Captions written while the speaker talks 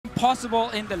possible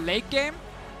in the late game.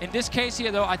 In this case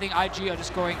here, though, I think IG are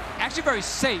just going actually very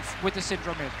safe with the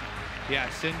Syndra mid. Yeah,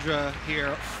 Syndra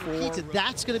here for...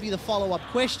 That's going to be the follow-up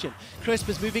question. Crisp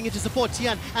is moving into support.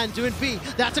 Tian and doing B.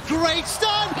 That's a great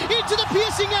stun into the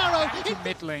piercing arrow. To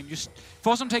mid lane. You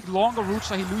force him to take longer routes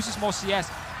so he loses more CS.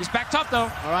 He's backed up,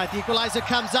 though. All right, the equalizer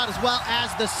comes out as well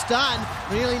as the stun.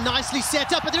 Really nicely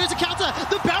set up, but there is a counter.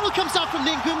 The barrel comes out from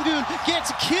Ning. Gungun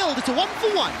gets killed. It's a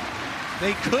 1-for-1.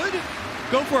 They could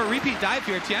go for a repeat dive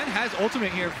here. Tian has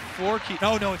ultimate here for Key.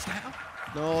 No, it's not.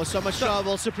 No, so much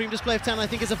trouble. Supreme Display of Talent, I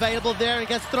think, is available there and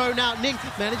gets thrown out. Ning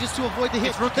manages to avoid the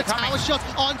hit. The tower shot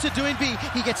onto doing B.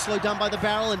 He gets slowed down by the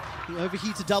barrel, and the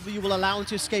overheated W will allow him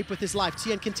to escape with his life.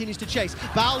 Tian continues to chase.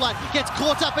 Baolan gets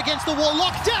caught up against the wall,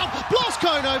 locked down. Blast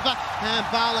cone over, and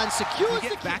Baolan secures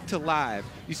the back to live.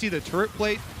 You see the turret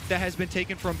plate that has been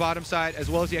taken from bottom side, as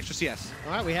well as the extra CS.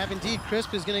 All right, we have indeed.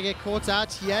 Crisp is going to get caught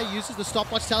out here, uses the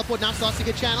stopwatch teleport, now starts to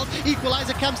get channeled.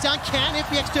 Equalizer comes down. Can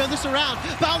FPX turn this around?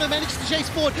 Baolan manages to chase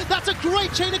forward. That's a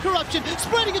great chain of corruption,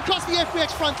 spreading across the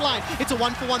FPX front line. It's a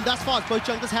 1-for-1 thus far. Both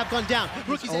junglers have gone down.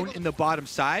 Rookie's in the bottom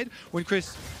side when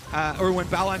when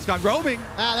Baolan's gone roaming.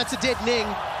 That's a dead Ning.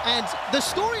 And the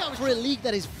story I was for a league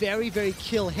that is very, very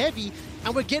kill heavy,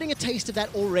 and we're getting a taste of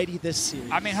that already this series.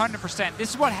 I mean, 100%.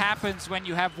 This is what happens when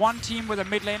you have one team with a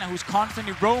mid laner who's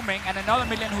constantly roaming and another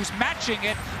mid laner who's matching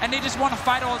it, and they just want to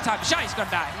fight all the time. Shai's gonna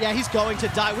die. Yeah, he's going to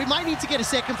die. We might need to get a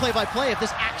second play-by-play if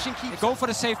this action keeps... They go for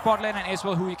the safe bot lane and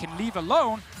Israel, who he can leave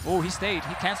alone. Oh, he stayed.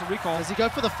 He canceled recall. Does he go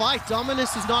for the fight?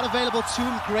 Dominus is not available to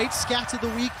him. Great scatter the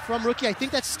weak from Rookie. I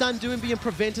think that stun doing being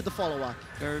prevented the follow-up.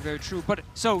 Very, very true. But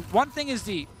so one thing is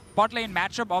the bot lane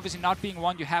matchup, obviously not being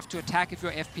one you have to attack if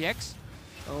you're FPX.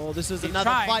 Oh, this is another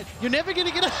fight. You're never going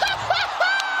to get a...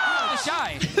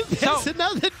 Shy. There's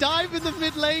another dive in the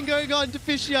mid lane going on to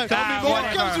Fischio.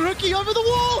 Here comes Rookie over the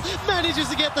wall. Manages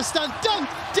to get the stun. Dunked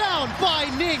down by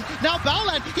Ning. Now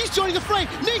Baolan, he's joining the fray.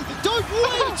 Ning, don't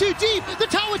way too deep. The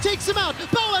tower takes him out.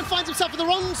 Baolan finds himself on the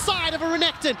wrong side of a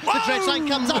Renekton. The dredge line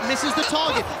comes up, misses the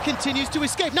target, continues to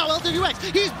escape. Now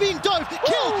LWX, he's being dove.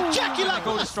 Killed. Jackie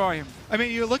go destroy him. I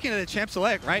mean, you're looking at a champ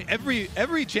select, right?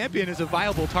 Every champion is a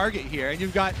viable target here, and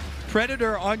you've got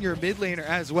Predator on your mid laner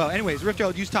as well. Anyways,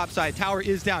 Riftchild use top side. Tower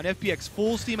is down. FPX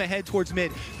full steam ahead towards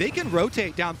mid. They can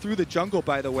rotate down through the jungle,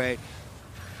 by the way.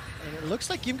 And it looks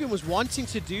like Gimgun was wanting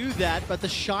to do that, but the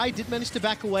Shy did manage to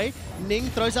back away. Ning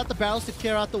throws out the barrels to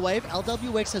clear out the wave.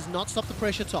 LWX has not stopped the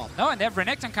pressure top. No, and they have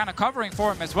Renekton kind of covering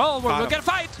for him as well. We'll get a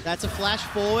fight. That's a flash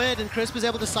forward, and Crisp is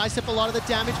able to sidestep a lot of the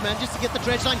damage, manages to get the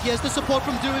dredge line. Here's the support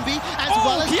from Doinby, as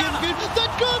well as Gimgun. The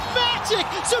dramatic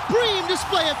Supreme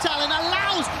Display of Talent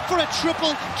allows for a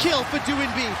triple kill for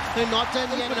Doinby. They're not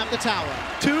done yet. Open up the tower.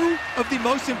 Two of the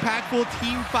most impactful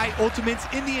team fight ultimates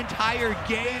in the entire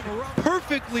game.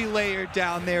 Perfectly layered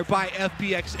down there by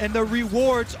FPX, and the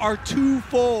rewards are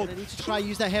twofold. They need to try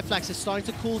use that Heflax. It's starting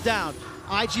to cool down.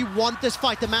 IG want this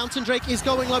fight. The Mountain Drake is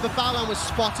going low, but Baolan was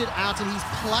spotted out, and he's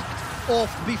plucked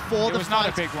off before the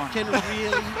fight can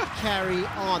really carry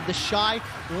on. The Shy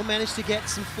will manage to get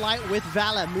some flight with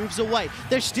Valor, moves away.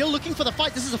 They're still looking for the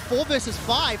fight. This is a 4 versus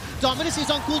 5. Dominus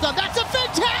is on cooldown. That's a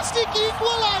fantastic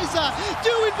equalizer.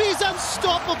 Doinby's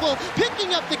unstoppable,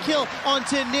 picking up the kill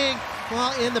onto Ning.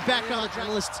 While in the background, the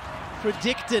journalists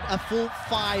predicted a full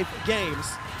 5 games.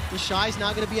 The Shy is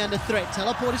now going to be under threat.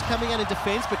 Teleport is coming out in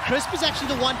defense, but Crisp is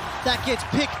actually the one that gets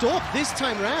picked off this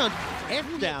time round. F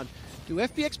down. Do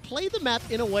FPX play the map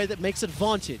in a way that makes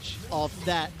advantage of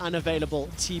that unavailable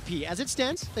TP? As it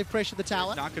stands, they've pressured the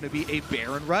tower. It's not going to be a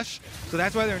Baron rush, so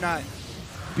that's why they're not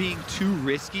being too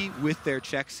risky with their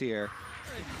checks here.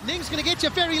 Ning's going to get you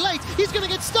very late. He's going to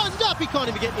get stunned up. He can't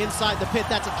even get inside the pit.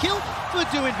 That's a kill for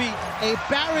Doinby. A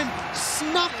Baron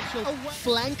snuck a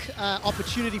flank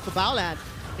opportunity for Baolan,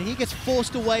 and he gets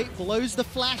forced away, blows the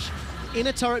flash.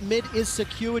 Inner turret mid is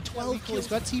secured. 12 kills. He's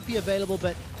got TP available,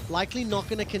 but likely not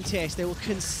going to contest. They will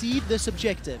concede this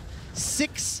objective.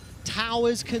 6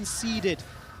 towers conceded.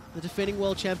 The defending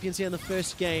world champions here in the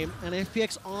first game, and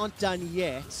FPX aren't done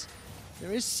yet.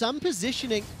 There is some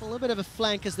positioning, a little bit of a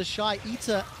flank as the Shy eats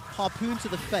a harpoon to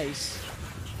the face.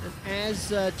 And as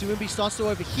Doinby starts to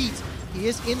overheat, he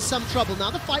is in some trouble.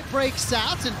 Now the fight breaks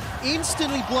out and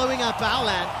instantly blowing up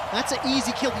Baolan. That's an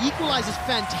easy kill. The equalizer's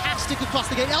fantastic across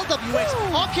the gate. LWX,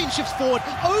 Arcane shifts forward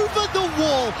over the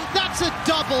wall. That's a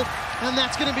double, and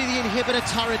that's going to be the inhibitor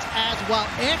turret as well.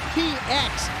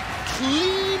 FPX,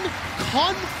 clean,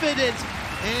 confident,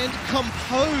 and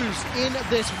composed in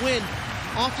this win.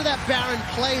 After that Baron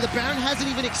play, the Baron hasn't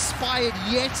even expired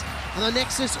yet, and the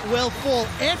Nexus will fall.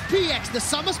 FPX, the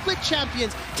Summer Split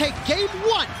champions, take game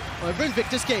 1 over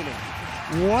Invictus Gaming.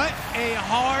 What a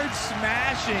hard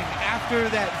smashing after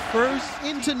that first.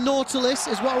 Into Nautilus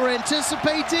is what we're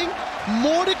anticipating.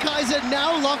 Mordekaiser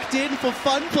now locked in for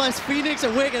FunPlus Phoenix,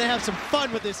 and we're going to have some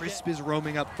fun with this. Crisp is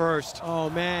roaming up first. Oh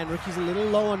man, Rookie's a little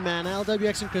low on mana.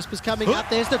 LWX and Crisp is coming up.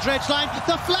 There's the dredge line,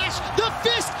 the flash, the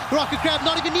fist. Rocket Grab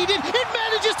not even needed. It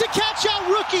manages to catch out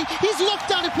Rookie. He's locked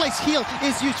down in place. Heal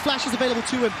is used. Flash is available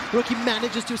to him. Rookie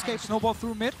manages to escape. Snowball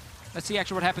through mid. Let's see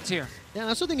actually what happens here. Yeah,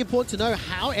 that's something important to know,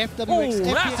 how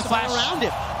FPX are around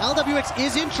him. LWX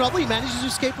is in trouble. He manages to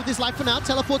escape with his life for now.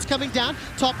 Teleport's coming down.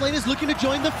 Top lane is looking to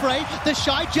join the fray. The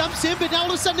Shy jumps in, but now all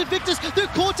of a sudden Invictus, they're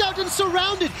caught out and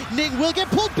surrounded. Ning will get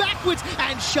pulled backwards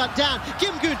and shut down.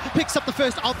 Gimgoon picks up the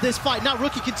first of this fight. Now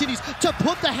Rookie continues to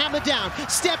put the hammer down,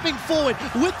 stepping forward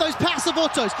with those passive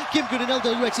autos. Gimgoon and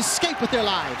LWX escape with their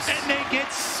lives. And they get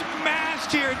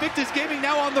smashed here. Invictus Gaming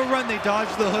now on the run. They dodge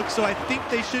the hook, so I think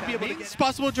they should be able to get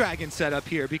possible dragon set up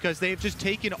here because they've just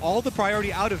taken all the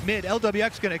priority out of mid.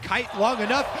 LWX gonna kite long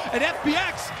enough, and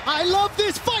FPX. I love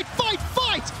this fight, fight,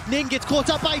 fight! Ning gets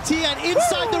caught up by Tian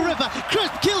inside the river.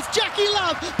 Crisp kills Jackie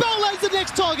Love. Bowline's the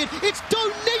next target. It's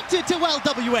donated to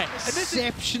LWX.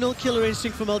 Exceptional killer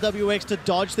instinct from LWX to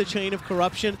dodge the chain of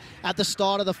corruption at the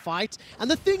start of the fight. And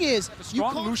the thing is, the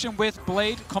strong Lucian with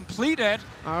Blade completed.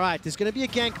 All right, there's going to be a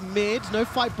gank mid. No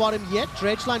fight bottom yet.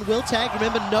 Dredgeline will tag.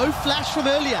 Remember, no flash from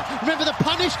earlier. Remember, the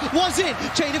punish was in.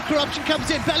 Chain of corruption comes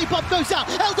in. Belly pop goes out.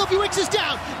 LWX is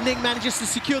down. Ning manages to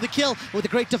secure the kill with a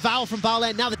great devour from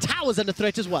Bowland. Now the tower's under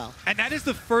threat as well. And that is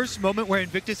the first moment where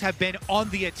Invictus have been on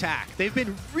the attack. They've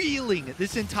been reeling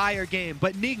this entire game,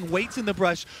 but Ning waits in the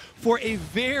brush for a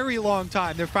very long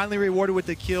time. They're finally rewarded with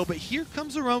the kill, but here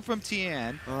comes a roam from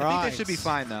Tian. I think they should be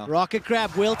fine, though. Rocket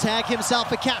Grab will tag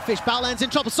himself a catfish. Bowland's in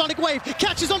trouble. Sonic Wave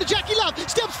catches onto Jackie Love.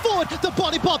 Steps forward. The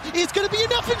body pop is going to be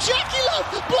enough, and Jackie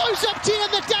Love blows up Tian.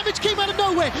 The damage came out of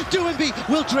nowhere. Doinby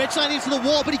will dredgeline into the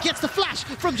wall, but he gets the flash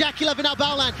from Jackie Love, and now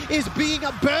Bowland is being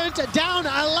burnt down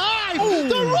alive. Ooh.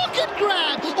 The Rocket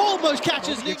Grab almost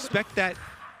catches Ning. Expect that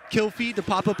kill feed to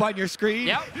pop up on your screen.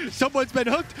 Yep. Someone's been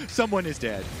hooked. Someone is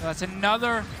dead. That's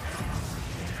another.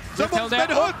 Someone's been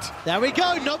hooked. There we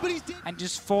go. Nobody's dead. And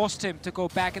just forced him to go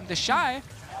back in the Shy.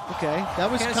 Okay, that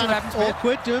was kind of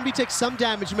awkward. Doinby takes some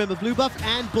damage. Remember, blue buff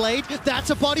and blade. That's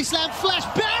a body slam flash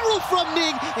barrel from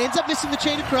Ning. Ends up missing the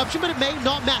chain of corruption, but it may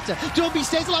not matter. Doinby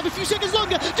stays alive a few seconds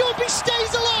longer. Doinby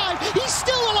stays alive. He's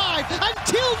still alive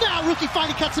until now. Rookie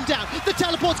finally cuts him down. The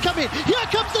teleports come in. Here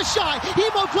comes the Shy.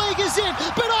 Hemo Plague is in,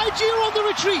 but IG are on the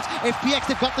retreat. FPX,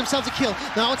 they've got themselves a kill.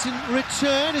 Now it's in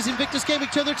return as Invictus Gaming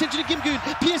turn their attention to Gimgoon.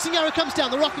 Piercing arrow comes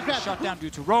down. The Rocket Grab. Shut down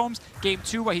due to roams. Game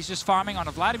 2 where he's just farming on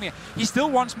a Vladimir. He still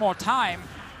wants more time.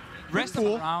 Rest of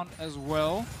the round as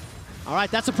well. All right,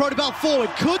 that's a protobelt forward.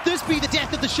 Could this be the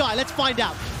death of the Shy? Let's find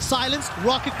out. Silenced,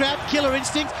 Rocket Grab, Killer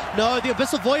Instinct. No, the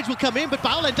Abyssal Voyage will come in, but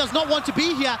Bowland does not want to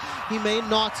be here. He may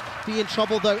not be in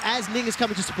trouble, though, as Ning is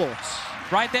coming to support.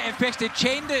 Right there, FPX, they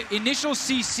chained the initial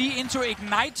CC into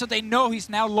Ignite, so they know he's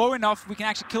now low enough. We can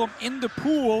actually kill him in the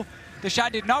pool. The Shy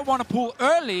did not want to pull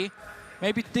early.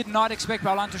 Maybe did not expect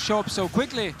Bowland to show up so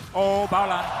quickly. Oh,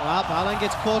 Bowland. Well, Bowland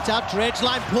gets caught out.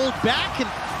 Dredgeline pulled back, and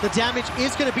the damage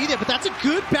is going to be there, but that's a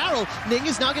good barrel. Ning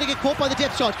is now going to get caught by the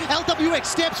depth charge. LWX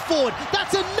steps forward.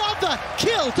 That's another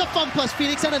kill to FunPlus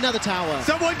Phoenix and another tower.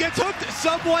 Someone gets hooked.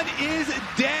 Someone is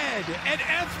dead. And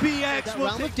FPX will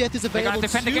Realm of Death is available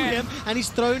to him, and he's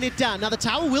thrown it down. Now, the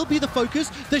tower will be the focus.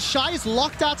 The Shy is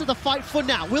locked out of the fight for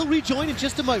now. We'll rejoin in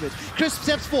just a moment. Crisp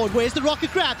steps forward. Where's the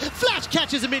Rocket Grab? Flash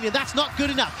catches a minion. That's not good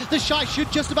enough. The Shy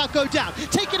should just about go down.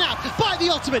 Taken out by the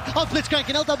ultimate of Blitzcrank,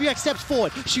 and LWX steps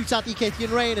forward, shoots out the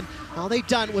Ecathian Rain, and are they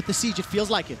done with the siege? It feels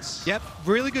like it. Yep,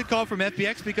 really good call from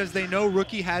FPX because they know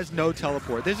Rookie has no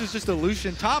teleport. This is just a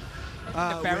Lucian top.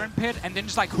 The Baron Pit, and then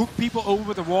just like hook people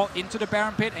over the wall into the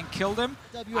Baron Pit and kill them.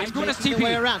 I'm going to TP.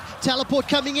 Way around. Teleport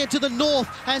coming into the north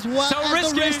as well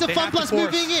as the rest of FunPlus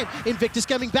moving in. Invictus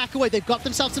coming back away. They've got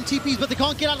themselves some TPs, but they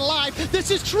can't get out alive.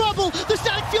 This is trouble. The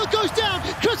static field goes down.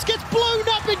 Chris gets blown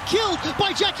up and killed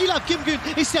by Jackie Love. Gimgoon,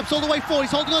 he steps all the way forward.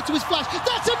 He's holding on to his flash.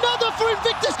 That's another for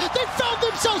Invictus. They found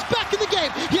themselves back in the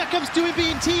game. Here comes Doinby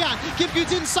and Tian.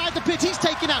 Gimgoon's inside the pit. He's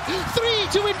taken out.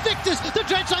 3 to Invictus. The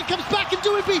dredgeline comes back, and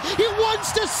Doinby, he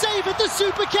wants to save it. The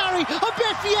super carry of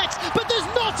FPX, but there's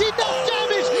not enough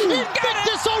damage.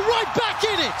 Invictus are right back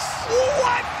in it.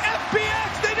 What?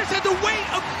 FPX? They just had to wait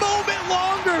a moment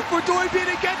longer for Doinby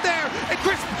to get there, and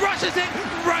Chris brushes it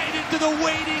right into the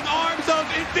waiting arms of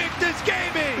Invictus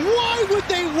Gaming. Why would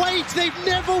they wait? They've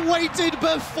never waited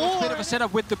before. A bit of a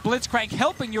setup with the Blitzcrank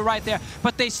helping you right there,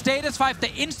 but they stayed as 5.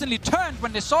 They instantly turned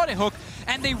when they saw the hook.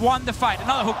 and they won the fight.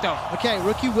 Another hook though. Okay,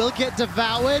 Rookie will get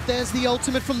devoured. There's the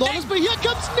ultimate from Lawless, but here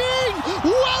comes Ning!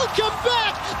 Welcome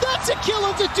back! That's a kill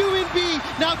onto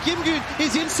Doinb. Now Gimgoon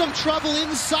is in some trouble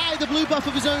inside the blue buff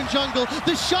of his own jungle.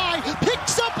 The Shy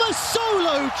picks up a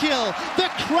solo kill. The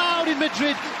crowd in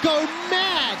Madrid go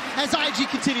mad as IG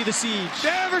continue the siege.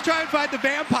 Never try and find the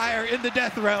vampire in the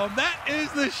death realm. That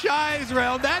is the Shy's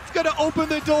realm. That's going to open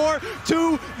the door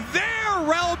to their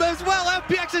realm as well.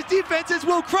 FPX's defenses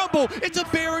will crumble. It's a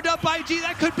Baroned up IG.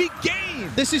 That could be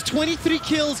game. This is 23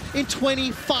 kills in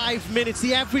 25 minutes.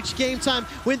 The average game time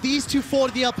when these two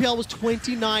fought in the LPL was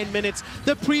 29 minutes.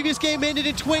 The previous game ended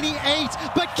in 28,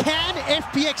 but can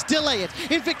FPX delay it?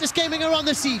 Invictus Gaming are on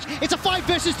the siege. It's a 5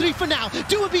 versus 3 for now.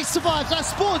 Doinb survives,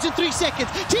 spawns in 3 seconds.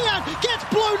 Tian gets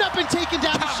blown up and taken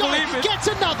down. Shy gets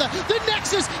another. The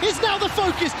Nexus is now the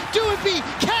focus. Doinb,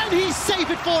 can he save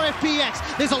it for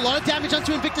FPX? There's a lot of damage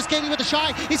onto Invictus Gaming, but the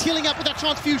Shy is healing up with that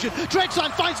transfusion.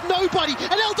 Dredgeline finds nobody,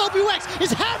 and LWX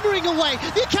is hammering away.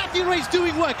 The Captain Ray's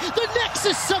doing work. The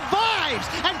Nexus survives,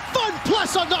 and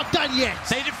FunPlus are not done yet.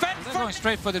 They defend. They're going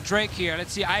straight for the Drake here.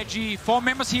 Let's see, IG, 4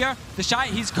 members here. The Shy,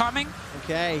 he's coming.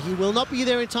 Okay, he will not be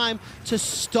there in time to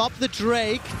stop the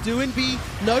Drake. Doinb,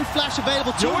 no flash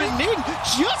available to him. Ning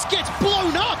just gets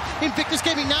blown up. Invictus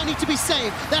Gaming now need to be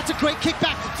saved. That's a great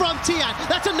kickback from Tian.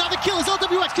 That's another kill as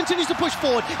LWX continues to push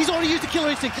forward. He's already used the killer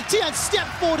instinct. Tian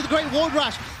stepped forward to the great ward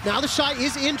rush. Now the Shy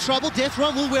is in trouble. Death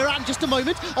Run will wear out in just a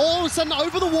moment. All of a sudden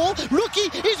over the wall,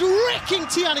 Rookie is wrecking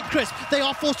Tian and Crisp. They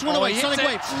are forced to run away. Sonic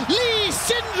Wave. Lee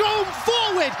Syndrome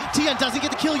forward. Tian doesn't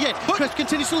get the kill yet. Crisp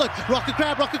continues to look. Rocket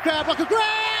grab, rocket grab, rocket grab.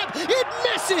 It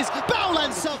misses.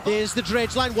 Bowland self. There's the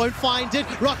dredge line, won't find it.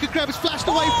 Rocket grab is flashed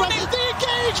away from the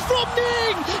engage from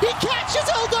Ning. He catches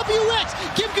LWX.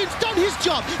 Gimgoon's done his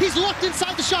job. He's locked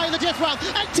inside the Shy in the death round.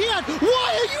 And Tian, why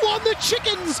are you on the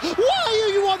chickens? Why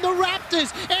are you on the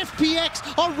Raptors?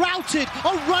 FPX are routed,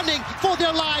 are running for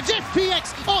their lives.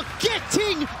 FPX are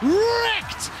getting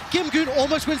wrecked. Gimgoon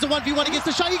almost wins the 1v1 against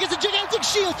the Shy. He gets a gigantic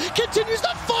shield, continues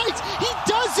the fight. He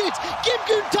does it.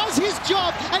 Gimgoon does his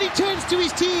job, and he turns to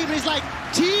his team. He's like,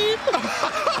 team?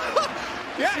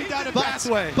 Yeah, he's down a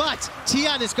pathway. But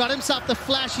Tian has got himself the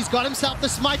flash. He's got himself the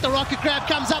smite. The rocket grab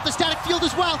comes out. The static field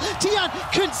as well. Tian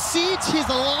concedes his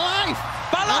life.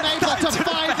 Unable to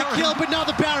find the kill, but now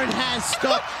the Baron has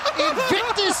stopped.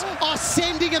 Invictus are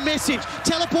sending a message.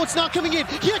 Teleport's now coming in.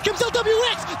 Here comes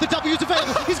LWX. The W's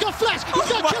available. He's got flash.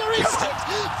 He's got killer instinct.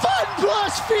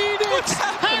 FunPlus Phoenix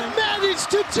have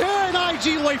managed to turn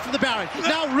IG away from the Baron.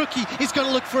 Now Rookie is going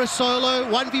to look for a solo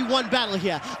 1v1 battle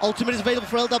here. Ultimate is available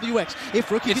for LWX. If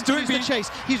Rookie continues the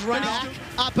chase, he's running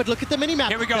up, but look at the minimap.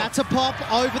 Here we go. That's a pop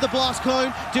over the blast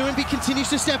cone. Doinb continues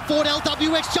to step forward.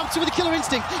 LWX jumps in with a killer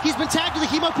instinct. He's been tagged with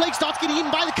a Hemo Plague, starts getting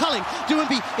eaten by the culling.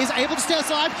 Doinb is able to stay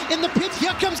alive in the pit.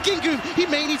 Here comes Gimgoon. He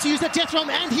may need to use that death realm,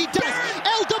 and he does.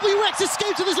 LWX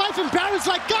escapes with his life, and Baron's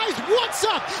like, guys, what's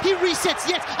up? He resets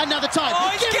yet another time.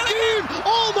 Gimgoon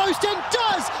almost and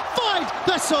does find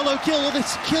the solo kill with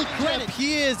its kill credit. It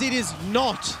appears it is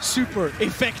not super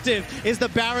effective, is the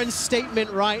Baron's statement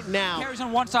right now. Carries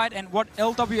on one side, and what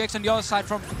LWX on the other side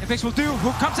from FPX will do.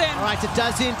 Who comes in? All right, it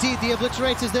does indeed. The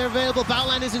Obliterators, they're available.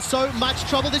 Bowland is in so much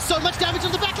trouble. There's so much damage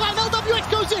on the back line.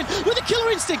 LWX goes in with a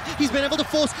killer instinct. He's been able to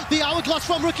force the hourglass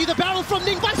from Rookie, the barrel from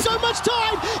Ning by so much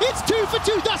time. It's 2 for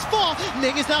 2 thus far.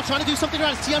 Ning is now trying to do something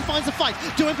around. Tian finds the fight.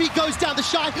 Doinb goes down. The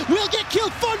Shy will get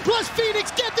killed. FunPlus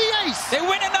Phoenix get the ace. They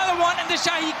win another one, and the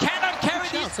Shy, he cannot carry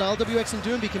these. So LWX and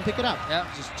Doinb can pick it up. Yeah,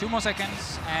 just 2 more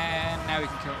seconds, and now we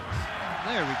can kill it.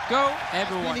 There we go.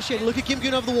 Everyone. Initiated. Look at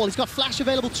Gimgoon over the wall. He's got flash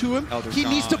available to him. He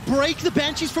needs to break the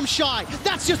Banshees from Shy.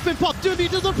 That's just been popped. Doinb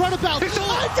does the protobell.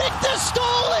 Invictus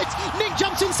stole it! Ning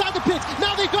jumps inside the pit.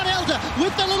 Now they've got Elder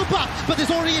with the little buff, but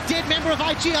there's already a dead member of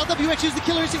IG. LWX uses the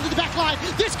killer instinct to the back line.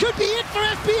 This could be it for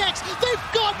FPX. They've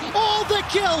got all the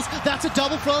kills. That's a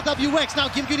double for LWX. Now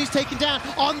Gimgoon is taken down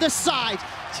on the side.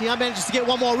 Tian manages to get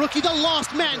one more. Rookie, the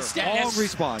last man standing.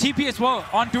 Respawn. TP as well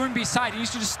on Doinb's side. He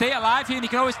needs to just stay alive here, and he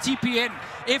can always TP in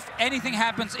if anything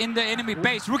happens in the enemy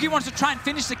base. Rookie wants to try and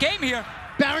finish the game here.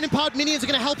 Baron empowered minions are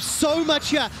going to help so much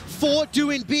here for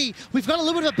Doinb. We've got a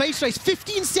little bit of a base race.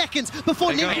 15 seconds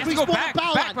before Ning can respawn at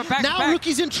Bowland. Now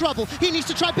Rookie's in trouble. He needs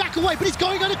to try back away, but he's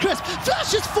going under Crisp.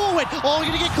 Flashes forward. Oh,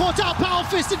 going to get caught out. Power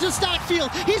Fist into the stack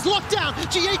field. He's locked down.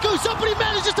 GA goes up, but he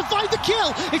manages to find the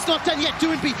kill. It's not done yet.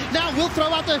 Doinb now will throw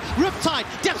out the Riptide.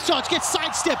 Depth charge gets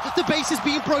sidestepped. The base is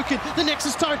being broken. The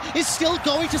Nexus turret is still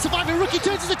going to survive, and Rookie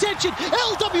turns his attention.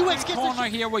 LWX gets corner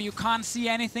here where you can't see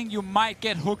anything. You might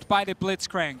get hooked by the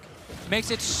Blitzcrank. Makes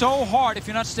it so hard if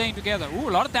you're not staying together. Ooh,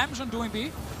 a lot of damage on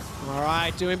Doinb. All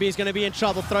right, Doinby is going to be in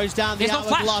trouble. Throws down the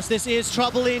hourglass. This is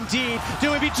trouble indeed.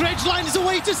 Doinby dredge line is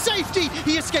away to safety.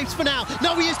 He escapes for now.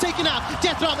 No, he is taken out.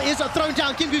 Deathram is thrown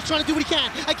down. Gimgu's trying to do what he can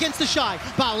against the Shy.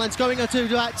 Baolan's going to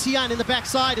Tian in the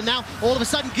backside, and now all of a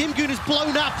sudden Gimgun is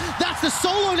blown up. That's the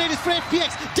solo latest for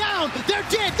FPX. Down. They're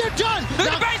dead. They're done. Look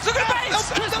at the base. Look at the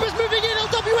base. Christmas moving in.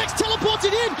 LWX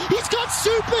teleported in. He's got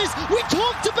supers. We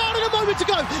talked about it a moment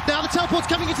ago. Now the teleport's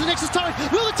coming into the Nexus turret.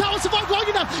 Will the tower survive long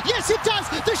enough? Yes, it does.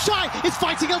 The Shy is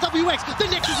fighting LWX. The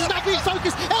Nexus is now being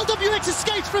focused. LWX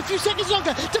escapes for a few seconds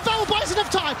longer. Devour buys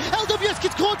enough time. LWX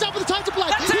gets caught up with the time to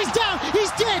play. He's down.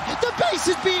 He's dead. The base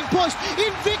is being pushed.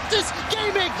 Invictus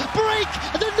Gaming break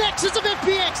the Nexus of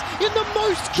FPX in the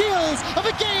most kills of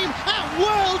a game at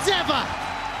Worlds ever.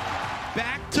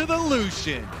 Back to the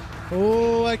Lucian.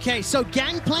 Oh, okay. So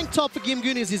Gangplank top for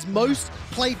Gimgun is his most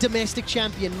played domestic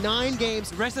champion. 9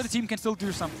 games. The rest of the team can still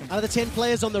do something. Out of the 10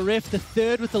 players on the Rift, the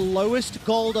third with the lowest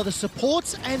gold are the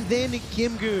supports, and then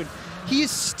Gimgun. He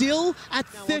is still at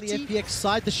 30. On the FPX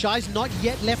side, the Shy's not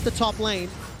yet left the top lane.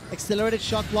 Accelerated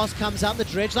Shock Blast comes out, and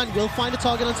the dredge line will find a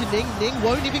target onto Ning. Ning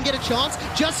won't even get a chance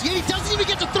just yet. He doesn't even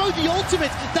get to throw the ultimate.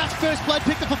 That's first blood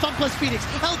picked up for FunPlus Phoenix.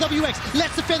 LWX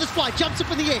lets the feathers fly, jumps up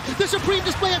in the air. The supreme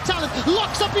display of talent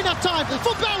locks up enough time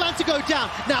for Baolan to go down.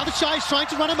 Now the Shy is trying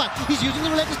to run him up. He's using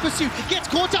the relentless pursuit. Gets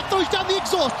caught up, throws down the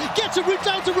exhaust. Gets a route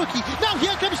down to Rookie. Now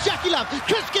here comes Jackie Love.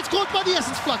 Chris gets caught by the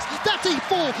Essence Flux. That's a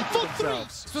 4 for 3.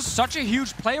 This was such a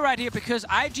huge play right here because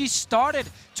IG started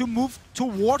to move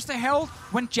towards the Herald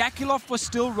when Jakilov was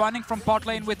still running from bot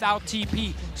lane without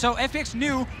TP. So FPX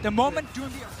knew the moment doing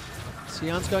the...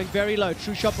 Sion's going very low.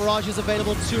 True Shot Barrage is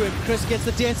available to him. Chris gets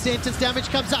the death sentence. Damage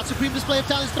comes out. Supreme Display of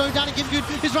Talent is thrown down, and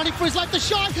Gimgun is running for his life. The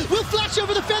Shy will flash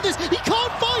over the feathers. He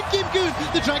can't find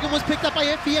Gimgun. The Dragon was picked up by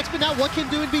FPX, but now what can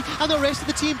Doinby and the rest of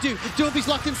the team do? Doinby's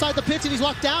locked inside the pit, and he's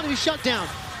locked down, and he's shut down.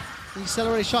 The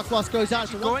accelerated Shock Blast goes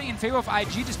out. Going in favor of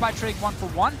IG despite trading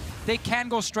 1-for-1, they can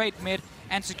go straight mid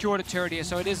and secure the turret here.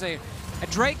 So it is a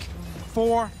Drake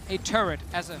for a turret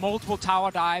as a multiple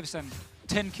tower dives and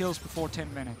 10 kills before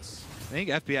 10 minutes. I think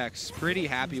FPX pretty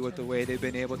happy with the way they've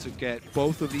been able to get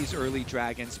both of these early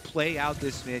dragons play out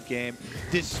this mid game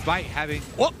despite having...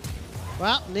 Oh!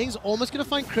 Well, Ning's almost going to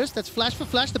find Chris. That's flash for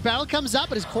flash. The barrel comes up,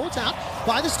 but is caught out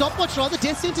by the stopwatch. Rather,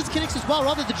 Death Sentence connects as well.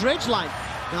 Rather, the dredge line.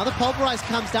 Now the Pulverize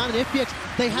comes down, and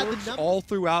FPX, they had the number all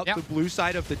throughout the blue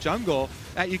side of the jungle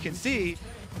that you can see.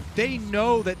 They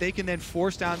know that they can then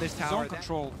force down this tower. Zone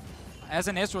control. As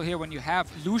an Ezreal here, when you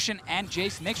have Lucian and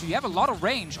Jace next to you, you have a lot of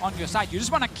range on your side. You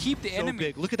just want to keep the enemy.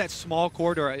 Big. Look at that small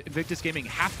corridor Invictus Gaming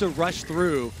have to rush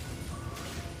through.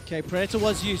 Okay, Predator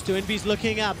was used. Doinby's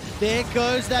looking up. There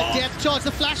goes that depth charge.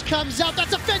 The flash comes out.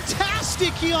 That's a fantastic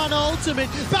Kiana ultimate.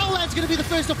 Baolan's going to be the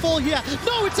first to fall here.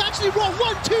 No, it's actually wrong.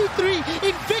 1, 2, 3.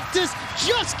 Invictus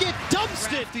just get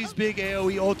dumpstered. These big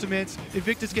AoE ultimates.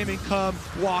 Invictus Gaming come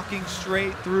walking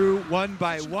straight through one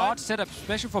by one. Odd setup,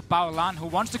 especially for Baolan, who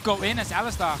wants to go in as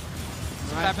Alistar.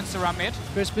 What happens around mid?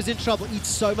 Crisp is in trouble, eats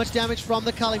so much damage from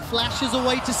the culling, flashes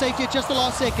away to safety at just the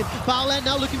last second. Baolan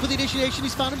now looking for the initiation.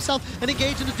 He's found himself an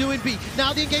engage into Doinby.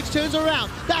 Now the engage turns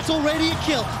around. That's already a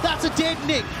kill. That's a dead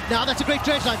Nick. Now that's a great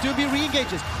dredge line. Doinby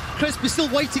re-engages. Crisp is still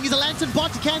waiting. He's a Lantern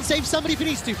bot. He can save somebody if he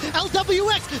needs to.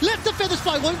 LWX lets the feathers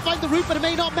fly. Won't find the root, but it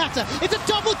may not matter. It's a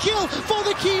double kill for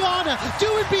the Kiana.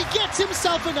 Doinby gets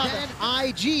himself another.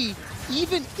 And IG,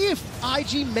 even if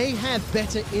IG may have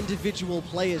better individual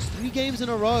players, 3 games in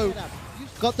a row,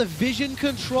 got the vision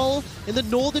control in the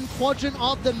northern quadrant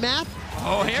of the map.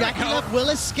 Oh, here we go. Will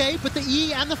escape, but the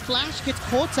E and the flash gets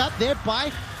caught up there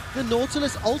by the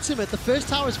Nautilus ultimate. The first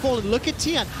tower has fallen. Look at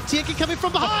Tian. Tian can come in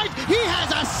from behind. He has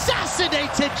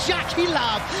assassinated Jackie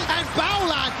Love. And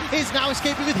Baolan is now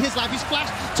escaping with his life. He's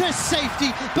flashed to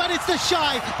safety, but it's the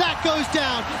Shy that goes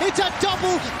down. It's a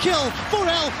double kill for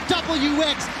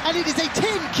LWX, and it is a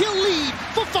 10-kill lead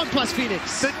for FunPlus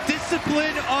Phoenix. The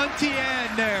discipline on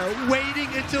Tian there,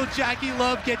 waiting until Jackie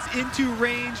Love gets into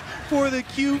range for the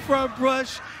Q from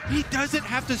Brush. He doesn't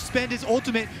have to spend his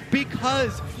ultimate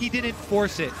because he didn't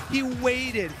force it. He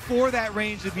waited for that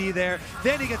range to be there.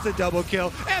 Then he gets a double kill.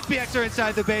 FPX are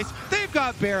inside the base. They've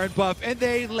got Baron buff, and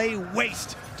they lay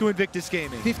waste to Invictus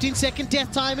Gaming. 15-second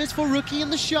death timers for Rookie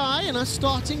and the Shy, and are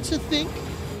starting to think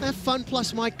that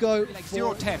FunPlus might go like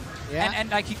 0-10. Yeah. And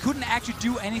like he couldn't actually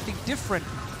do anything different.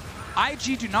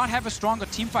 IG do not have a stronger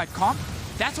teamfight comp.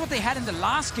 That's what they had in the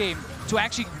last game to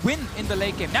actually win in the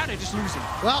late game. Now they're just losing.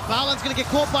 Well, Baolan's going to get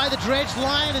caught by the dredge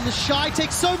line, and the Shy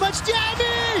takes so much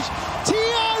damage!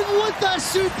 Tian with the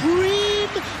supreme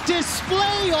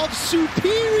display of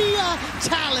superior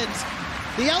talent.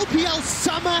 The LPL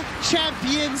Summer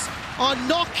Champions are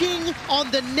knocking on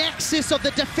the nexus of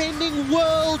the defending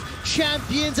world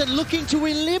champions and looking to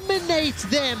eliminate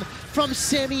them from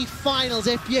semi-finals.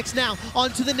 FPX now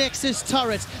onto the Nexus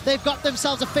turrets. They've got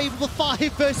themselves a favorable 5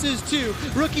 versus 2.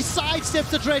 Rookie sidesteps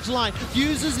the dredge line,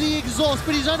 uses the exhaust,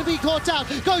 but he's only being caught out.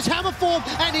 Goes hammer form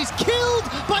and is killed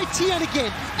by Tian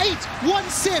again.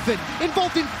 8-1-7,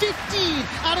 involved in 15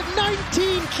 out of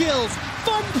 19 kills.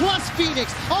 FunPlus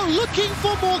Phoenix are looking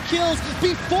for more kills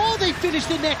before they finish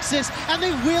the Nexus, and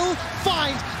they will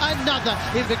find another.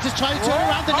 Invictus trying to turn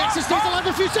around. The Nexus stays alive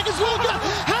a few seconds longer.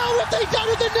 How have they done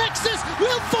it? The Nexus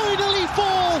will finally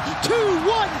fall.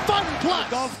 2-1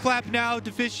 FunPlus. Golf clap now,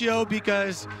 Deficio,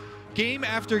 because game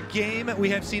after game we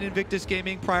have seen Invictus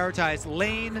Gaming prioritize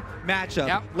lane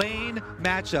matchup, lane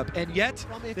matchup, and yet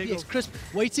from FPX, Crisp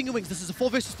waiting in wings. This is a 4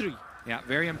 versus 3. Yeah,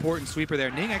 very important sweeper there.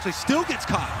 Ning actually still gets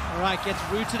caught. All right, gets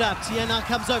rooted up. Tian now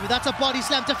comes over. That's a body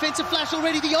slam. Defensive flash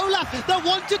already. The Olaf that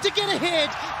wanted to get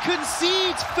ahead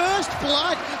concedes first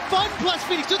blood. FunPlus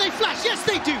Phoenix. Do they flash? Yes,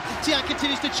 they do. Tian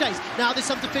continues to chase. Now there's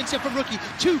some defense here from Rookie.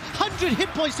 200 hit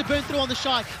points to burn through on the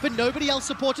Shy, but nobody else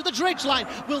supported. The dredge line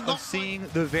will not. Seeing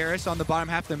the Varus on the bottom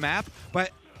half of the map,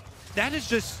 but that is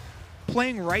just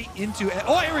playing right into it.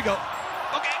 Oh, here we go.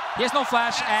 Okay. He has no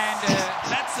flash, and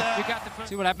we got the first.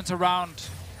 See what happens around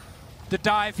the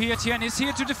dive here. Tian is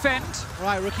here to defend. All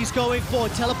right, Rookie's going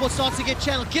forward. Teleport starts to get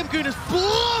channeled. Kimgoon is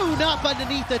blown up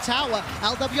underneath the tower.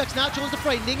 LWX now joins the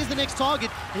fray. Ning is the next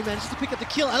target. He manages to pick up the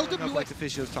kill. LWX, like the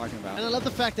fish was talking about. And I love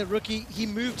the fact that Rookie, he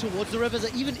moved towards the rivers.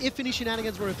 Even if any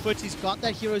shenanigans were afoot, he's got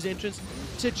that hero's entrance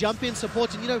to jump in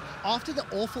support. And you know, after the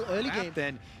awful early game,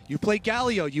 then you play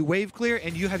Galio, you wave clear,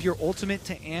 and you have your ultimate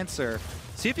to answer.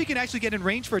 See if you can actually get in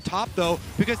range for top, though,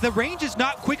 because the range is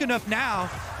not quick enough now.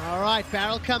 All right,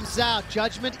 Barrel comes out.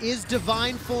 Judgment is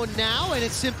divine for now, and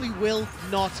it simply will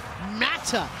not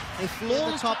matter. A flaw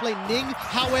in the top lane. Ning,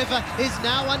 however, is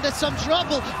now under some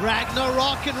trouble.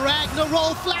 Ragnarok and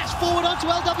Ragnaroll flash forward onto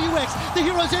LWX. The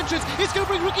hero's entrance is going to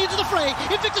bring Rookie into the fray.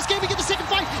 Invictus Gaming get the second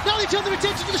fight. Now they turn their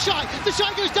attention to the Shy. The Shy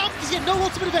goes down because he had no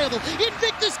ultimate available.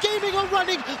 Invictus Gaming are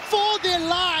running for their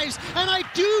lives, and I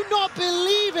do not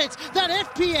believe it that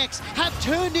FPX have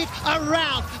turned it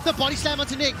around. The body slam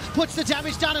onto Ning puts the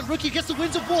damage down, and Rookie gets the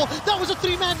Winds of War. That was a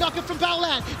 3-man knocker from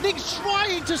Baolan. Ning's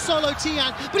trying to solo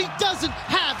Tian, but he doesn't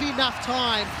have enough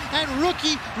time, and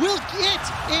Rookie will get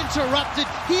interrupted.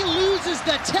 He loses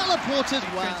the teleport as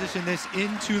well. Transition this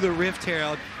into the Rift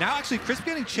Herald. Now actually Crisp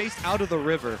getting chased out of the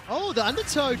river. Oh, the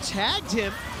Undertow tagged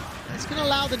him. That's going to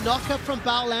allow the knockup from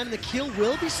Baolan. The kill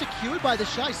will be secured by the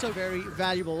Shy, so very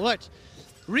valuable. Look,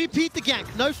 repeat the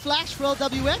gank. No flash for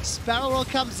LWX. Barrel roll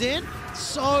comes in.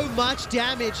 So much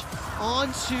damage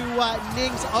onto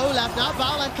Ning's Olaf. Now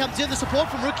Baolan comes in, the support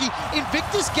from Rookie.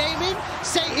 Invictus Gaming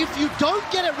say if you don't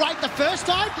get it right the first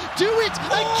time, do it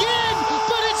again,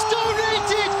 but it's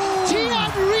donated.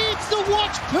 Tian reads the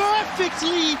watch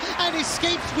perfectly and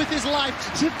escapes with his life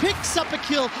to picks up a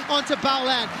kill onto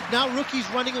Baolan. Now Rookie's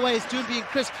running away as Doonby and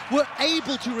Chris were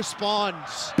able to respond.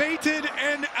 Baited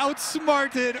and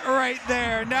outsmarted right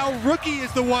there. Now Rookie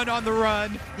is the one on the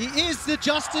run. He is the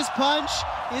Justice Punch.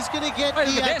 Is going to get the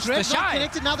Dreadnought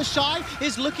connected. Now the Shy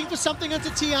is looking for something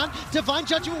onto Tian. Divine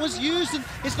Judgment was used and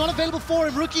it's not available for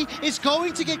him. Rookie is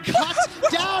going to get cut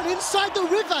down inside the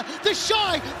river. The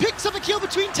Shy picks up a kill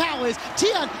between towers.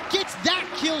 Tian gets that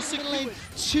kill. Single lane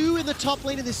 2 in the top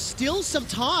lane, and there's still some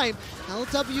time.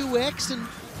 LWX and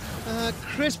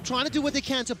Crisp trying to do what they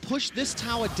can to push this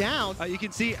tower down. You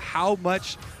can see how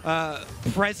much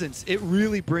presence it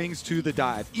really brings to the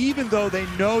dive. Even though they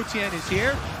know Tian is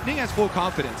here, Ning has full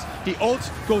confidence. He ults,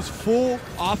 goes full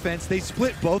offense. They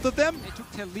split both of them. They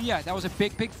took Talia. That was a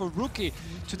big pick for Rookie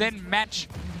to then match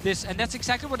this, and that's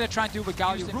exactly what they're trying to do with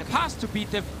Galio. Rookie has to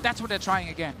beat them. That's what they're trying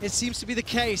again. It seems to be the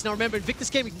case. Now remember, Invictus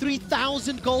Gaming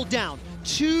 3,000 gold down.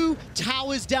 2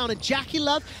 towers down, and Jackie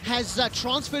Love has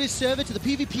transferred his server to the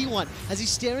PvP one as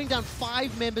he's staring down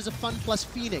 5 members of FunPlus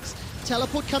Phoenix.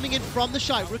 Teleport coming in from the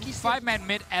Shy. Rookie 5-man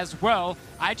mid as well.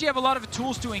 IG have a lot of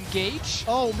tools to engage.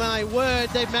 Oh my word,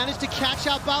 they've managed to catch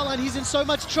out Baolan. He's in so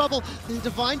much trouble. The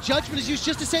Divine Judgment is used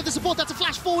just to save the support. That's a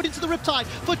flash forward into the Riptide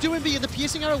for Doonby, and the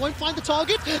piercing arrow won't find the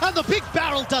target, and the big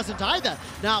barrel doesn't either.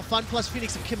 Now FunPlus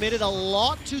Phoenix have committed a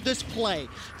lot to this play.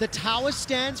 The tower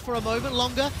stands for a moment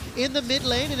longer in the mid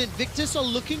lane, and Invictus are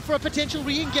looking for a potential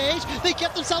re-engage. They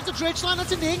get themselves a dredge line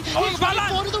onto Ning. He's running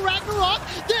forward to the Ragnarok.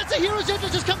 There's a hero's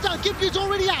entrance has come down. Gimby's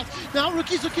already out. Now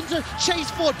Rookie's looking to chase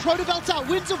forward. Protobelt's out.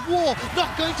 Winds of War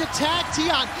not going to tag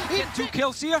Tian. Get 2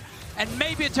 kills here. and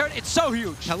maybe a turn. It's so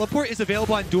huge. Teleport is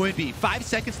available on Doinby. 5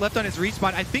 seconds left on his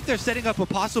respawn. I think they're setting up a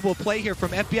possible play here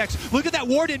from FPX. Look at that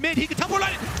ward in mid. He can teleport on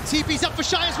it. TP's up for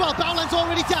Shy as well. Baolan's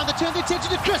already down. They turn the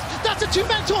attention to Chris. That's a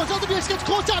two-man taunt. LWX gets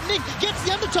caught out. Ning gets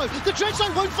the undertow. The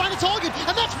Dredgeline won't find a target,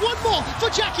 and that's one more for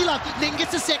JackeyLove. Ning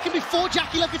gets a second before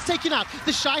JackeyLove gets taken out.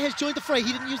 The Shy has joined the fray.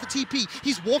 He didn't use the TP.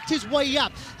 He's walked his way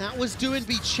up. That was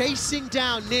Doinby chasing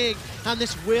down Ning, and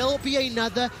this will be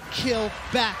another kill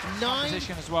back. 9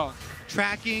 position as well.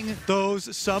 Tracking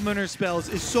those summoner spells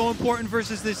is so important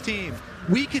versus this team.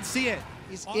 We could see it.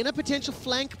 He's in a potential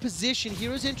flank position.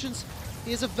 Hero's entrance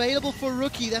is available for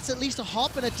Rookie. That's at least a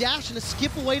hop and a dash and a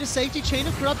skip away to safety. Chain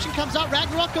of Corruption comes out.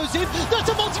 Ragnarok goes in. That's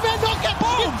a multi-man knockout.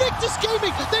 Invictus Gaming.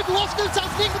 They've lost no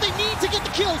time thing, but they need to get the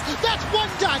kills. That's one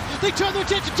done. They turn their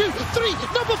attention to 3.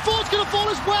 Number 4 is going to fall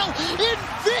as well.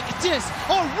 Invictus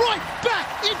are right back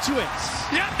into it.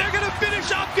 Yeah, they're going to finish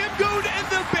off Gimgoon, and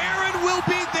the Baron will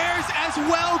be theirs as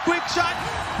well. Quick shot.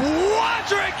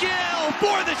 Quadra kill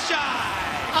for the Shy.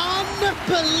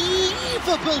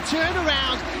 Unbelievable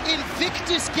turnaround.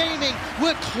 Invictus Gaming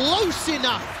were close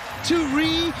enough to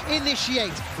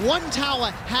re-initiate. One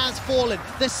tower has fallen.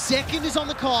 The second is on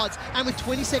the cards, and with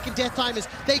 20-second death timers,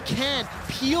 they can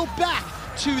peel back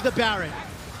to the Baron.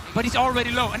 But he's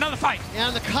already low. Another fight. Yeah,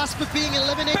 on the cusp of being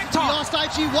eliminated. Big We talk. asked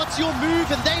IG, what's your move?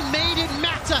 And they made it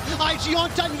matter. IG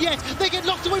aren't done yet. They get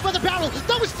knocked away by the barrel.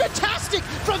 That was fantastic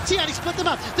from Tian. He split them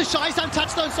up. The Shy's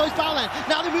untouched though, and so is Baolan.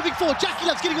 Now they're moving forward.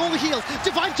 JackeyLove's getting all the heals.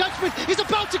 Divine Judgment is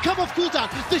about to come off cooldown.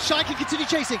 The Shy can continue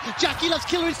chasing. JackeyLove's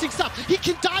Killer Instinct stuff. He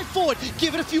can dive forward.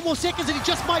 Give it a few more seconds and he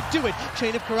just might do it.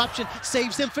 Chain of Corruption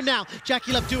saves him for now.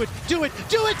 JackeyLove, do it, do it,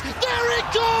 do it. There it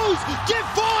goes.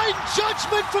 Divine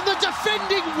Judgment from the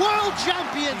defending world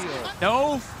champion.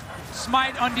 No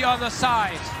smite on the other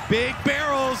side. Big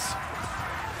barrels.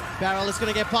 Barrel is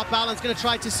going to get popped. Baolan's going to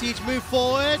try to siege move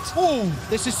forward. Oh,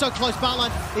 this is so close.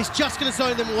 Baolan is just going to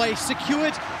zone them away.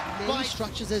 Secured by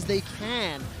structures as they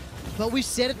can. But we've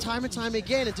said it time and time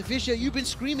again, and Divisha, you've been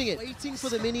screaming it, waiting for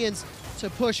the minions to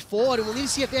push forward, and we'll need to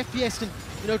see if FPX can,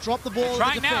 drop the ball in the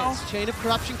defense. Now. Chain of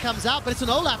Corruption comes out, but it's an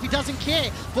Olaf. He doesn't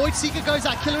care. Void Seeker goes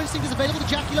out. Killer Instinct is available to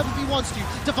JackeyLove if he wants to.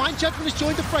 Divine Judgment has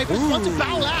joined the fray, but it's one to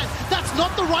Baolan. That's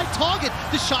not the right target.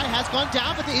 The Shy has gone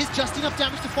down, but there is just enough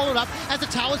damage to follow it up as the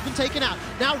tower's been taken out.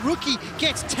 Now Rookie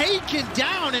gets taken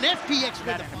down, and FPX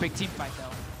with A big team fight though.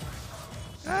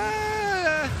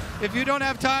 If you don't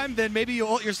have time, then maybe you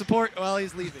ult your support while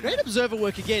he's leaving. Great observer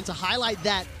work again to highlight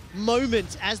that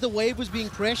moment as the wave was being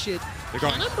pressured.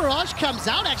 Cannon Barrage comes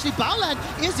out. Actually, Baolan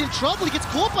is in trouble. He gets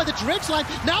caught by the Dredgeline.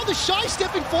 Now the Shy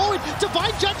stepping forward.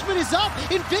 Divine Judgment is up.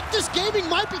 Invictus Gaming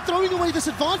might be throwing away this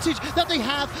advantage that they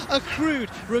have accrued.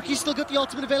 Rookie's still got the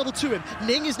ultimate available to him.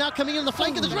 Ning is now coming in on the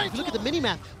flank of the Dredge. Look at the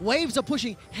minimap. Waves are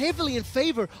pushing heavily in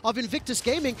favor of Invictus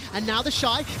Gaming, and now the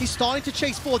Shy is starting to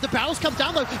chase forward. The barrels come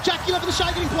down though. JackeyLove and the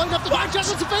Shy getting blown up. Divine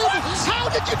Judgment's available. How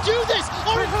did you do this?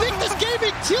 Are Invictus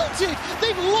Gaming tilted?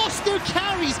 They've lost their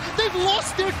carries, they've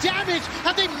lost their damage,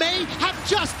 and they may have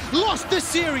just lost the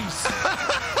series.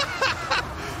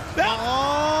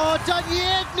 Oh, done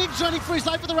yet. Ning's running for his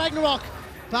life with the Ragnarok.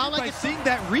 By seeing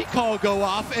that recall go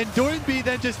off, and Doinby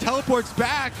then just teleports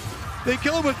back. They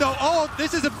kill him with no. Oh,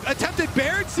 this is an attempted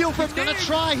Baron seal from Ning. Gonna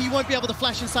try. He won't be able to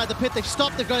flash inside the pit. They've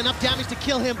stopped. They've got enough damage to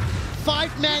kill him.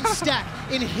 5-man stack.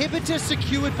 Inhibitor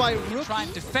secured by Rookie. Try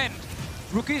and defend.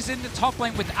 Rookie's in the top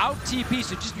lane without TP,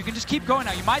 so you can just keep going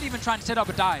now. You might even try and set up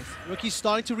a dive. Rookie's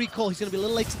starting to recall. He's going to be a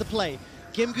little late to the play.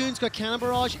 Gimgoon's got Cannon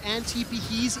Barrage and TP.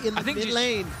 He's in the mid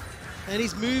lane. And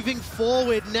he's moving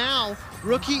forward now.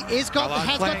 Rookie has got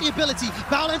the ability.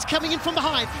 Baolan's coming in from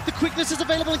behind. The quickness is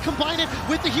available and combine it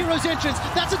with the Hero's Entrance.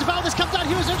 That's a Devour that comes out.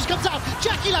 Hero's Entrance comes out.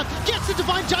 JackeyLove gets the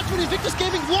Divine Judgment. Invictus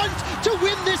Gaming want to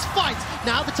win this fight.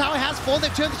 Now the tower has fallen.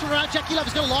 They've turned this one around. JackeyLove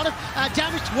has got a lot of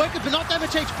damage to work with, but not that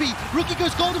much HP. Rookie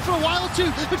goes golden for a while or two,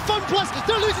 but FunPlus,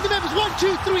 they're losing the members. 1, 2,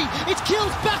 3. It's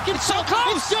kills back and so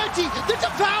close. It's dirty. The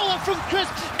Devour from Chris.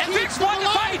 FPX won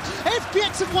the fight.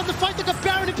 FPX have won the fight. They've got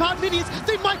Baron and Power minions.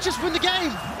 They might just win the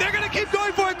game. They're going to keep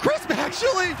going for it. Chris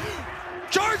actually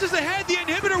charges ahead. The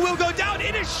inhibitor will go down.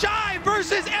 It is Shy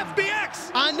versus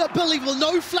FPX. Unbelievable.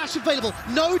 No flash available.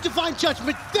 No Divine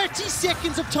Judgment. 30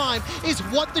 seconds of time is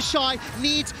what the Shy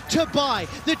needs to buy.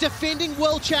 The defending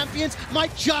world champions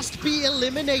might just be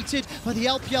eliminated by the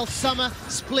LPL Summer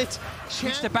Split.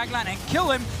 Reach the backline and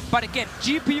kill him. But again,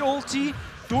 GP ulti,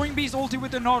 Doinby's ulti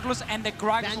with the Nautilus and the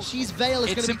Gragas. Banshee's Veil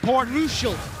is going to be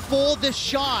crucial for the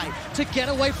Shy to get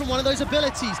away from one of those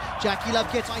abilities.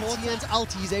 JackeyLove gets Tian's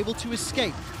ulti. He's able to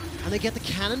escape. And they get the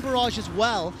Cannon Barrage as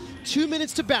well. 2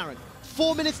 minutes to Baron.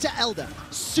 4 minutes to Elder.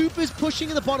 Super's pushing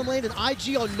in the bottom lane, and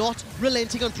IG are not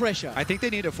relenting on pressure. I think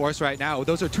they need a force right now.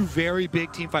 Those are two very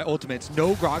big teamfight ultimates.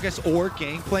 No Gragas or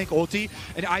Gangplank ulti,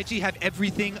 and IG have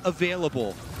everything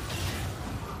available.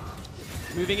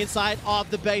 Moving inside of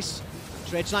the base.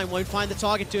 Dredgeline won't find the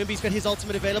target. Doomby's got his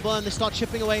ultimate available, and they start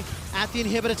chipping away at the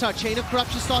inhibitor tower. Chain of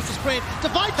Corruption starts to sprint.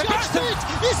 Divine Judge Spirit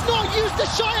is not used. The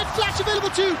Shire flash available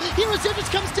too. Hero's Invictus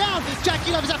comes down.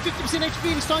 Jackie Love is at 50% HP,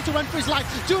 and he's starting to run for his life.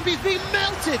 Doomby's being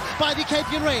melted by the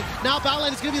Capian Rain. Now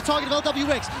Battleline is going to be the target of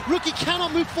LWX. Rookie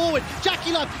cannot move forward.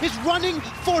 Jackie Love is running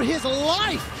for his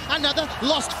life. Another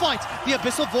lost fight. The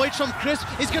Abyssal Void from Crisp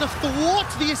is going to thwart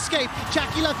the escape.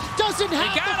 Jackie Love doesn't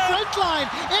have the front line.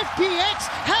 FPX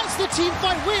has the team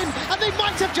fight win, and they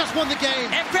might have just won the game.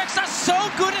 FPX are so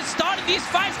good at starting these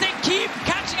fights, they keep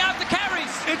catching out the carries.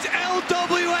 It's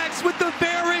LWX with the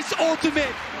Varus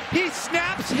ultimate. He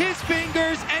snaps his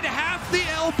fingers, and half the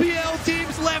LPL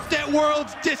teams left at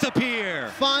Worlds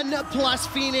disappear. FunPlus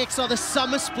Phoenix are the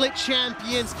Summer Split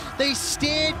champions. They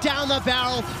stared down the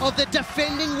barrel of the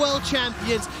defending world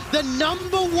champions, the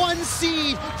 #1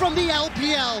 seed from the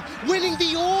LPL, winning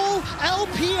the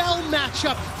all-LPL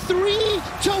matchup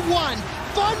 3-1.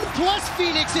 FunPlus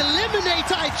Phoenix eliminate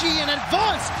IG and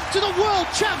advance to the World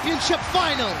Championship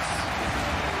Finals.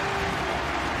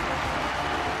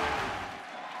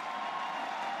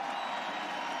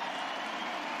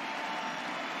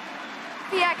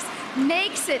 FPX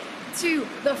makes it to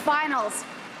the finals.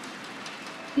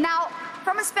 Now,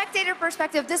 from a spectator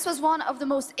perspective, this was one of the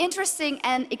most interesting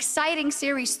and exciting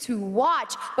series to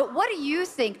watch. But what do you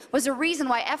think was the reason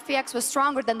why FPX was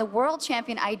stronger than the world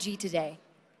champion IG today?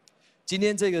 今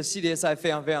天这个系列赛非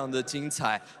常非常的精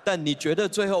彩，但你觉得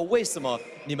最后为什么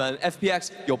你们 FPX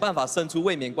有办法胜出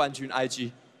卫冕冠军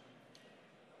IG？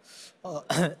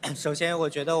 首先我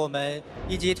觉得我们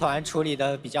一级团处理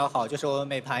的比较好，就是我们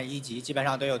每盘一级基本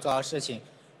上都有做到事情。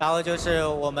然后就是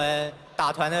我们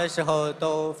打团的时候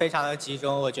都非常的集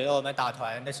中，我觉得我们打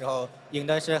团的时候赢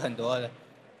的是很多的。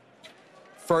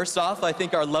 First off, I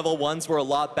think our level 1s were a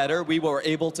lot better. We were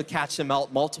able to catch them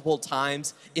out multiple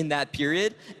times in that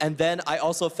period. And then I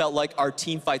also felt like our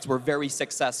team fights were very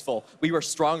successful. We were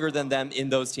stronger than them in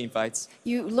those team fights.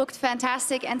 You looked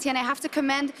fantastic, and Tian, I have to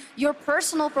commend your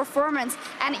personal performance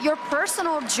and your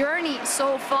personal journey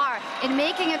so far in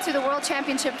making it to the World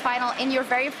Championship final in your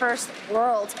very first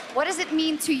Worlds. What does it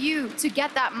mean to you to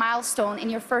get that milestone in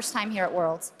your first time here at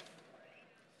Worlds?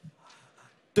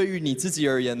 对于你自己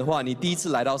而言的话，你第一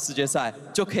次来到世界赛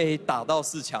就可以打到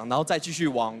4强，然后再继续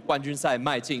往冠军赛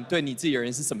迈进，对你自己而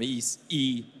言是什么意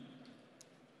义？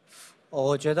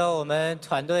我觉得我们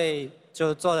团队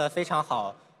就做得非常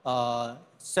好。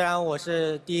虽然我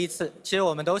是第一次，其实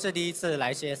我们都是第一次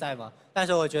来世界赛嘛，但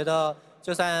是我觉得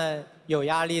就算有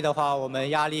压力的话，我们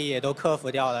压力也都克服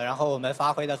掉了，然后我们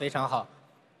发挥得非常好。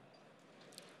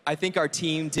 I think our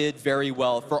team did very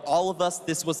well. For all of us,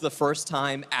 this was the first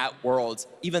time at Worlds.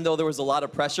 Even though there was a lot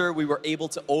of pressure, we were able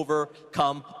to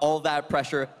overcome all that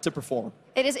pressure to perform.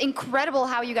 It is incredible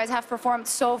how you guys have performed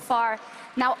so far.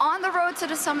 Now, on the road to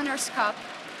the Summoners Cup,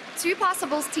 two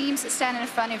possible teams stand in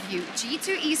front of you,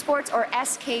 G2 Esports or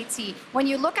SKT. When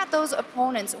you look at those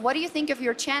opponents, what do you think of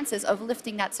your chances of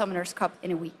lifting that Summoners Cup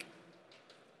in a week?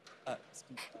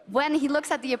 When he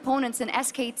looks at the opponents in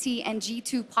SKT and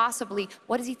G2 possibly,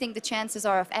 what does he think the chances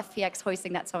are of FPX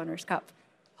hoisting that Summoners Cup?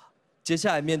 接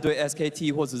下来面对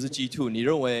SKT 或者是 G2， 你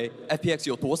认为 FPX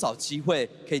有多少机会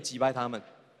可以击败他们？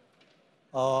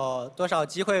多少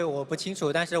机会我不清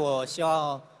楚，但是我希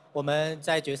望我们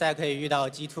在决赛可以遇到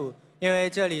G2， 因为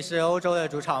这里是欧洲的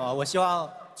主场嘛。我希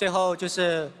望最后就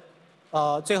是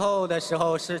最后的时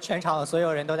候是全场所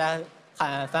有人都在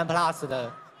喊 FunPlus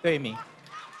的队名。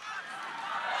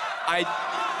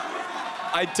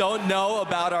 I don't know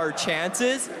about our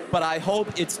chances, but I hope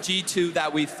it's G2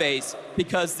 that we face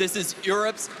because this is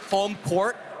Europe's home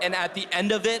court, and at the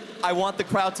end of it, I want the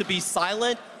crowd to be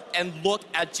silent and look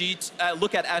at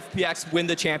FPX win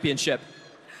the championship.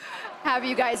 Have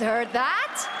you guys heard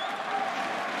that?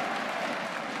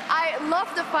 I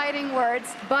love the fighting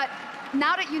words, but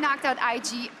now that you knocked out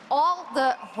IG, all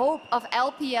the hope of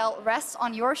LPL rests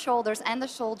on your shoulders and the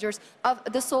shoulders of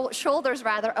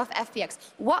FPX.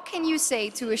 What can you say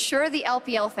to assure the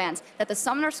LPL fans that the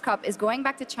Summoners Cup is going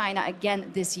back to China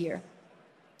again this year?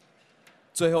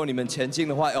 最后你们前进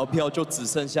的话 ，LPL 就只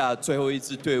剩下最后一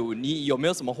支队伍。你有没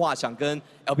有什么话想跟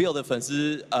LPL 的粉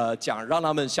丝讲，让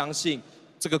他们相信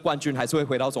这个冠军还是会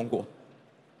回到中国？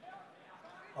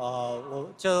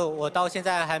我到现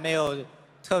在还没有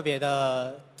特别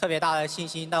大的信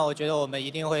心，但我觉得我们一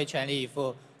定会全力以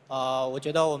赴。我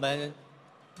觉得我们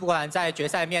不管在决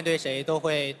赛面对谁，都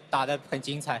会打得很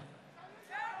精彩。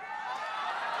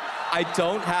I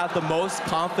don't have the most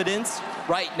confidence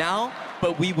right now,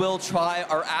 but we will try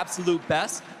our absolute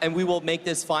best, and we will make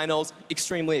this finals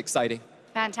extremely exciting.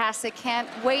 Fantastic. Can't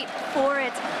wait for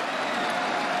it.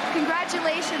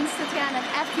 Congratulations to Tian and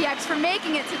FPX for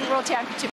making it to the World Championship.